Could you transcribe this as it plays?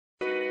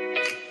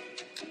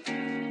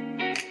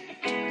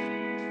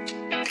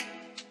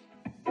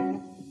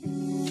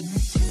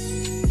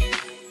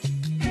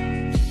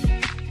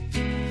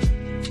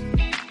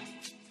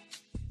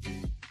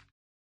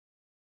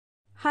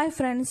Hi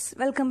friends,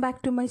 welcome back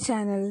to my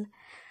channel.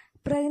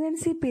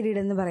 Pregnancy period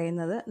എന്ന്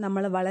പറയുന്നത്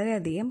നമ്മൾ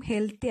വളരെയധികം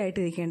ഹെൽത്തി ആയിട്ട്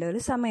ഇരിക്കേണ്ട ഒരു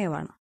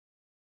സമയമാണ്.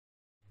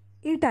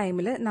 ഈ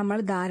ടൈമിൽ നമ്മൾ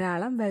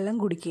ധാരാളം വെള്ളം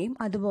കുടിക്കുകയും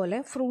അതുപോലെ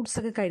ഫ്രൂട്ട്സ്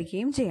ഒക്കെ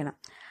കഴിക്കുകയും ചെയ്യണം.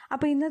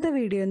 അപ്പോൾ ഇന്നത്തെ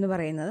വീഡിയോ എന്ന്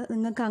പറയുന്നത്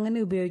നിങ്ങൾക്ക് അങ്ങനെ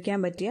ഉപയോഗിക്കാൻ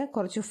പറ്റിയ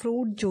കുറച്ച്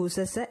ഫ്രൂട്ട്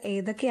ജ്യൂസസ്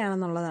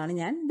ഏതൊക്കെയാണെന്നുള്ളതാണ്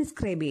ഞാൻ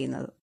ഡിസ്ക്രൈബ്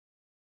ചെയ്യുന്നത്.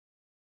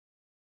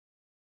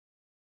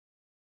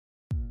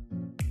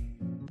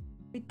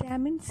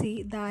 വിറ്റാമിൻ സി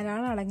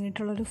ധാരാളം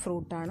അടങ്ങിയിട്ടുള്ളൊരു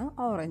ഫ്രൂട്ടാണ്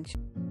ഓറഞ്ച്.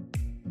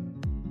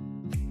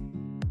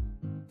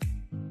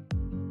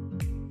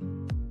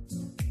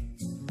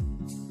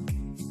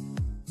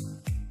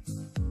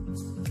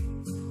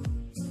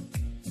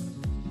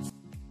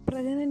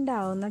 പ്രഗ്നൻ്റ്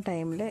ആവുന്ന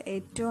ടൈമിൽ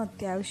ഏറ്റവും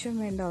അത്യാവശ്യം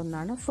വേണ്ട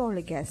ഒന്നാണ്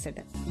ഫോളിക്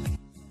ആസിഡ്.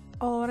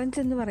 ഓറഞ്ച്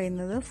എന്ന്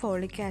പറയുന്നത്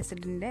ഫോളിക്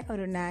ആസിഡിൻ്റെ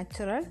ഒരു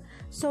നാച്ചുറൽ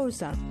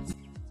സോഴ്സാണ്.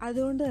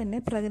 അതുകൊണ്ട് തന്നെ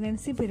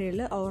പ്രഗ്നൻസി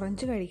പീരീഡിൽ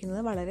ഓറഞ്ച്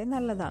കഴിക്കുന്നത് വളരെ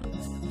നല്ലതാണ്.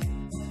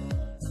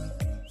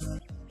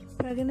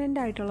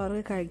 പ്രഗ്നൻ്റ്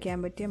ആയിട്ടുള്ളവർക്ക് കഴിക്കാൻ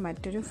പറ്റിയ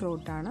മറ്റൊരു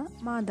ഫ്രൂട്ടാണ്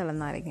മാതളം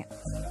നാരങ്ങ.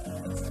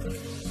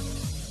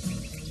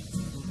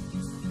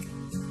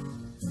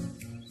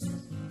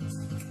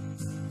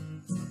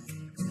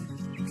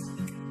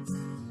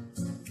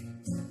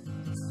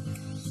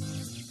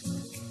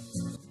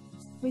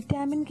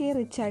 വിറ്റാമിൻ കെ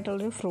റിച്ച്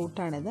ആയിട്ടുള്ളൊരു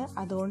ഫ്രൂട്ടാണിത്.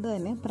 അതുകൊണ്ട്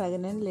തന്നെ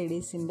പ്രഗ്നൻ്റ്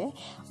ലേഡീസിൻ്റെ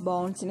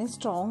ബോൺസിനെ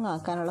സ്ട്രോങ്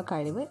ആക്കാനുള്ള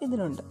കഴിവ്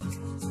ഇതിനുണ്ട്.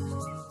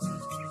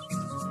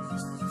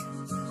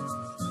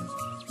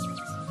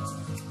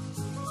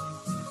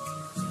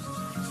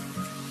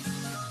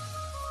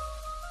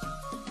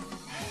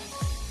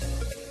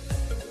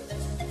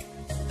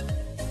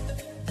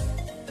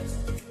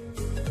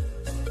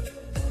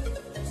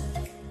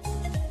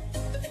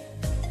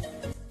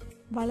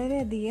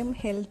 വളരെയധികം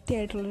ഹെൽത്തി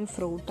ആയിട്ടുള്ളൊരു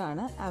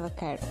ഫ്രൂട്ടാണ്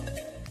അവക്കാഡോ.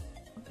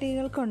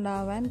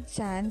 കുട്ടികൾക്കുണ്ടാവാൻ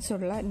ചാൻസ്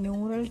ഉള്ള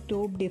ന്യൂറൽ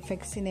ട്യൂബ്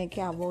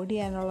ഡിഫക്ട്സിനെയൊക്കെ അവോയ്ഡ്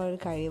ചെയ്യാനുള്ള ഒരു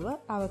കഴിവ്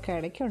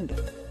അവക്കാഡോയ്ക്കുണ്ട്.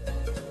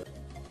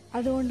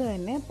 അതുകൊണ്ട്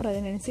തന്നെ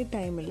പ്രഗ്നൻസി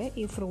ടൈമിൽ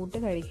ഈ ഫ്രൂട്ട്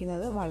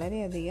കഴിക്കുന്നത്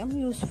വളരെയധികം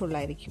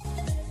യൂസ്ഫുള്ളായിരിക്കും.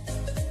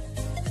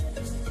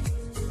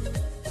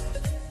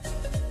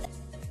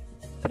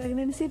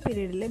 പ്രഗ്നൻസി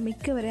പീരീഡിൽ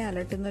മിക്കവരെ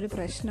അലട്ടുന്നൊരു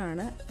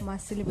പ്രശ്നമാണ്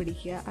മസിൽ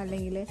പിടിക്കുക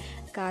അല്ലെങ്കിൽ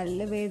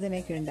കാലിൽ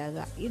വേദനയൊക്കെ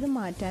ഉണ്ടാകുക. ഇത്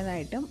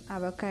മാറ്റാനായിട്ടും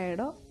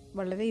അവക്കാഡോ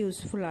വളരെ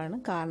യൂസ്ഫുള്ളാണ്.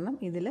 കാരണം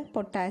ഇതിൽ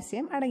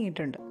പൊട്ടാസ്യം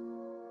അടങ്ങിയിട്ടുണ്ട്.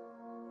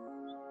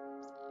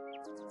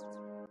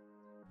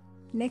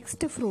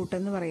 നെക്സ്റ്റ് ഫ്രൂട്ട്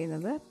എന്ന്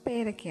പറയുന്നത്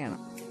പേരയ്ക്കയാണ്.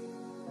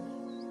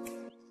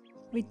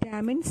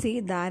 വിറ്റാമിൻ സി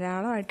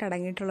ധാരാളമായിട്ട്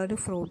അടങ്ങിയിട്ടുള്ളൊരു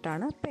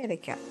ഫ്രൂട്ടാണ്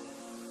പേരയ്ക്ക.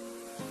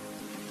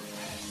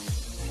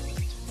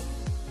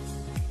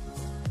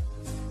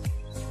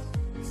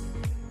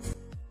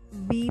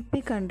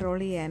 BP കൺട്രോൾ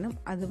ചെയ്യാനും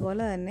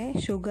അതുപോലെ തന്നെ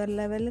ഷുഗർ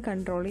ലെവൽ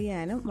കൺട്രോൾ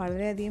ചെയ്യാനും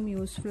വളരെയധികം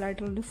യൂസ്ഫുൾ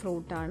ആയിട്ടുള്ളൊരു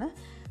ഫ്രൂട്ടാണ്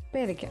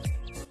പേരയ്ക്ക.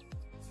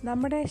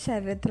 നമ്മുടെ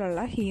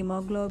ശരീരത്തിലുള്ള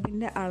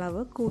ഹീമോഗ്ലോബിൻ്റെ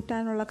അളവ്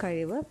കൂട്ടാനുള്ള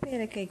കഴിവ്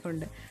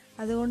പേരയ്ക്കയ്ക്കുണ്ട്.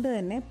 അതുകൊണ്ട്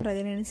തന്നെ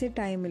പ്രഗ്നൻസി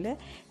ടൈമിൽ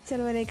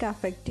ചിലവരെയൊക്കെ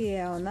അഫക്റ്റ്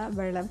ചെയ്യാവുന്ന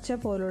വിളർച്ച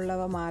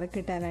പോലുള്ളവ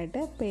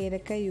മാറിക്കിട്ടാനായിട്ട്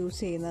പേരയ്ക്ക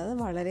യൂസ് ചെയ്യുന്നത്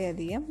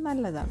വളരെയധികം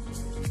നല്ലതാണ്.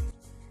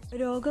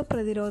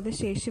 രോഗപ്രതിരോധ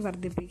ശേഷി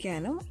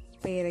വർദ്ധിപ്പിക്കാനും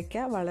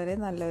പേരയ്ക്ക വളരെ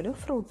നല്ലൊരു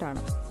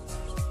ഫ്രൂട്ടാണ്.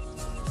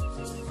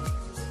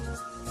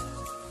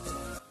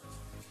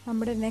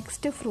 നമ്മുടെ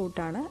നെക്സ്റ്റ്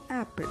ഫ്രൂട്ടാണ്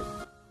ആപ്പിൾ.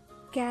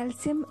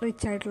 കാൽസ്യം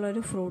റിച്ച്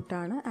ആയിട്ടുള്ളൊരു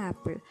ഫ്രൂട്ടാണ്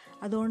ആപ്പിൾ.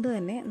 അതുകൊണ്ട്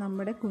തന്നെ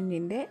നമ്മുടെ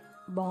കുഞ്ഞിൻ്റെ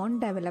ബോൺ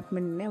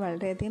ഡെവലപ്മെൻറ്റിനെ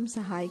വളരെയധികം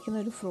സഹായിക്കുന്ന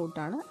ഒരു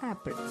ഫ്രൂട്ടാണ്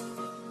ആപ്പിൾ.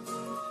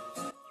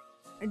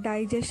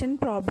 ഡൈജഷൻ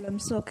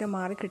പ്രോബ്ലംസും ഒക്കെ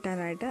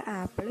മാറിക്കിട്ടാനായിട്ട്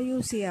ആപ്പിൾ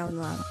യൂസ്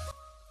ചെയ്യാവുന്നതാണ്.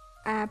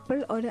 ആപ്പിൾ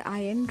ഒരു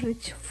അയൺ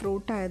റിച്ച്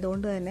ഫ്രൂട്ട്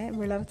ആയതുകൊണ്ട് തന്നെ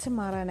വിളർച്ച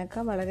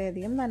മാറാനൊക്കെ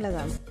വളരെയധികം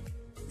നല്ലതാണ്.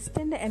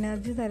 ഇൻസ്റ്റൻറ്റ്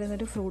എനർജി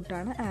തരുന്നൊരു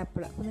ഫ്രൂട്ടാണ്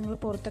ആപ്പിൾ. അപ്പോൾ നിങ്ങൾ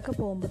പുറത്തൊക്കെ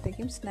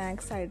പോകുമ്പോഴത്തേക്കും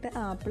സ്നാക്സ് ആയിട്ട്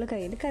ആപ്പിൾ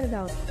കയ്യിൽ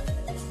കരുതാവും.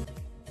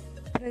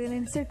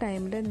 പ്രഗ്നൻസി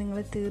ടൈമിൽ നിങ്ങൾ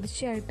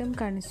തീർച്ചയായിട്ടും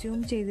കൺസ്യൂം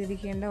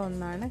ചെയ്തിരിക്കേണ്ട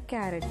ഒന്നാണ്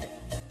ക്യാരറ്റ്.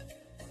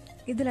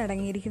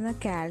 ഇതിലടങ്ങിയിരിക്കുന്ന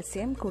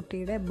കാൽസ്യം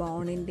കുട്ടിയുടെ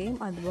ബോണിൻ്റെയും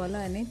അതുപോലെ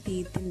തന്നെ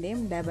ടീത്തിൻ്റെയും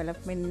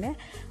ഡെവലപ്മെൻറ്റിന്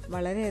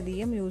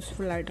വളരെയധികം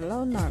യൂസ്ഫുൾ ആയിട്ടുള്ള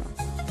ഒന്നാണ്.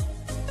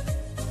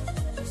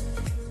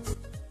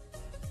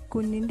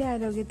 കുഞ്ഞിൻ്റെ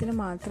ആരോഗ്യത്തിന്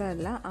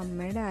മാത്രമല്ല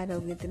അമ്മയുടെ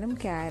ആരോഗ്യത്തിനും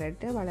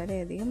ക്യാരറ്റ്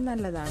വളരെയധികം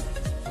നല്ലതാണ്.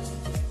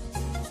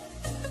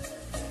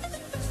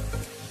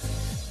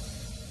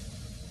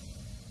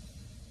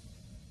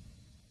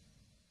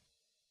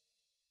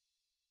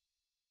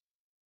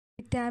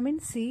 വിറ്റാമിൻ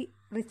സി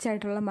റിച്ച്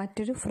ആയിട്ടുള്ള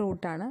മറ്റൊരു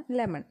ഫ്രൂട്ടാണ്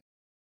ലെമൺ.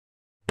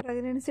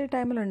 പ്രഗ്നൻസി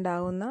ടൈമിൽ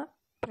ഉണ്ടാകുന്ന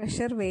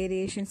പ്രഷർ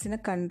വേരിയേഷൻസിനെ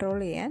കൺട്രോൾ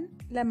ചെയ്യാൻ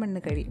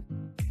ലെമണിന് കഴിയും.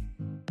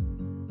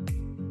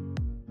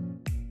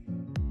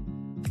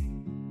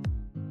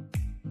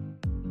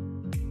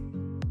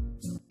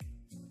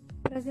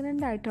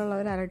 പ്രഗ്നൻ്റ്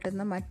ആയിട്ടുള്ളവർ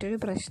അലട്ടുന്ന മറ്റൊരു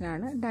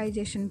പ്രശ്നമാണ്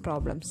ഡൈജഷൻ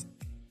പ്രോബ്ലംസ്.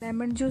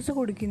 ലെമൺ ജ്യൂസ്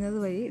കുടിക്കുന്നത്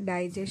വഴി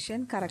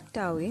ഡൈജഷൻ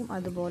കറക്റ്റ് ആവുകയും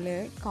അതുപോലെ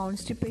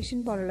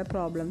കോൺസ്റ്റിപ്പേഷൻ പോലുള്ള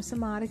പ്രോബ്ലംസ്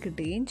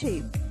മാറിക്കിട്ടുകയും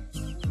ചെയ്യും.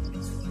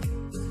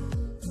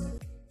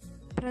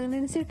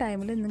 പ്രഗ്നൻസി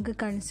ടൈമിൽ നിങ്ങൾക്ക്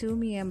കൺസ്യൂം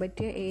ചെയ്യാൻ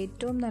പറ്റിയ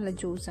ഏറ്റവും നല്ല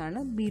ജ്യൂസാണ്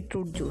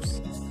ബീട്രൂട്ട് ജ്യൂസ്.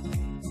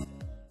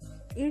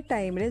 ഈ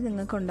ടൈമിൽ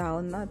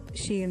നിങ്ങൾക്കുണ്ടാകുന്ന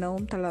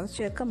ക്ഷീണവും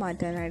തളർച്ചയൊക്കെ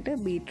മാറ്റാനായിട്ട്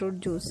ബീട്രൂട്ട്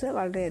ജ്യൂസ്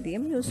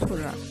വളരെയധികം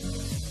യൂസ്ഫുള്ളാണ്.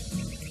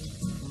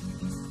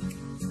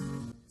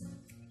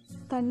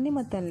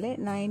 തണ്ണിമത്തനിലെ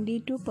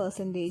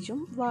 92%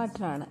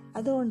 വാട്ടറാണ്.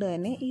 അതുകൊണ്ട്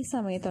തന്നെ ഈ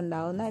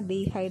സമയത്തുണ്ടാകുന്ന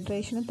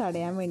ഡീഹൈഡ്രേഷന്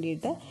തടയാൻ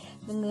വേണ്ടിയിട്ട്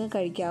നിങ്ങൾക്ക്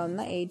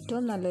കഴിക്കാവുന്ന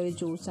ഏറ്റവും നല്ലൊരു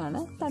ജ്യൂസാണ്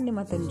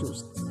തണ്ണിമത്തൻ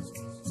ജ്യൂസ്.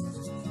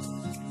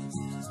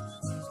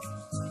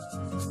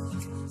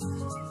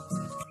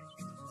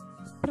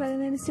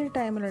 പ്രഗ്നൻസി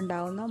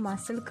ടൈമിലുണ്ടാകുന്ന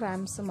മസിൽ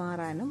ക്രാംസ്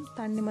മാറാനും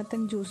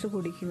തണ്ണിമത്തൻ ജ്യൂസ്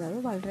കുടിക്കുന്നത്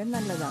വളരെ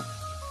നല്ലതാണ്.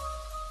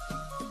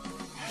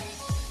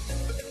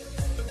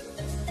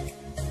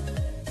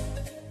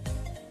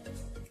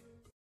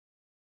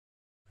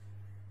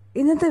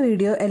 ഇന്നത്തെ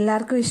വീഡിയോ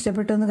എല്ലാവർക്കും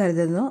ഇഷ്ടപ്പെട്ടു എന്ന്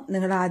കരുതുന്നു.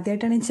 നിങ്ങൾ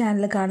ആദ്യമായിട്ടാണ് ഈ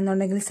ചാനൽ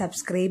കാണുന്നുണ്ടെങ്കിൽ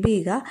സബ്സ്ക്രൈബ്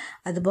ചെയ്യുക.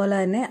 അതുപോലെ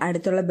തന്നെ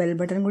അടുത്തുള്ള ബെൽ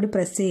ബട്ടൺ കൂടി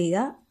പ്രസ്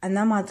ചെയ്യുക.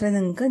 എന്നാൽ മാത്രമേ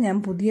നിങ്ങൾക്ക് ഞാൻ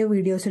പുതിയ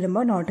വീഡിയോസ്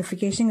ഇടുമ്പോൾ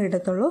നോട്ടിഫിക്കേഷൻ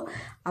കിട്ടത്തുള്ളൂ.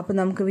 അപ്പോൾ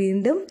നമുക്ക്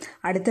വീണ്ടും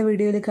അടുത്ത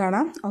വീഡിയോയിൽ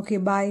കാണാം. Okay,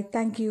 by.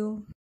 താങ്ക്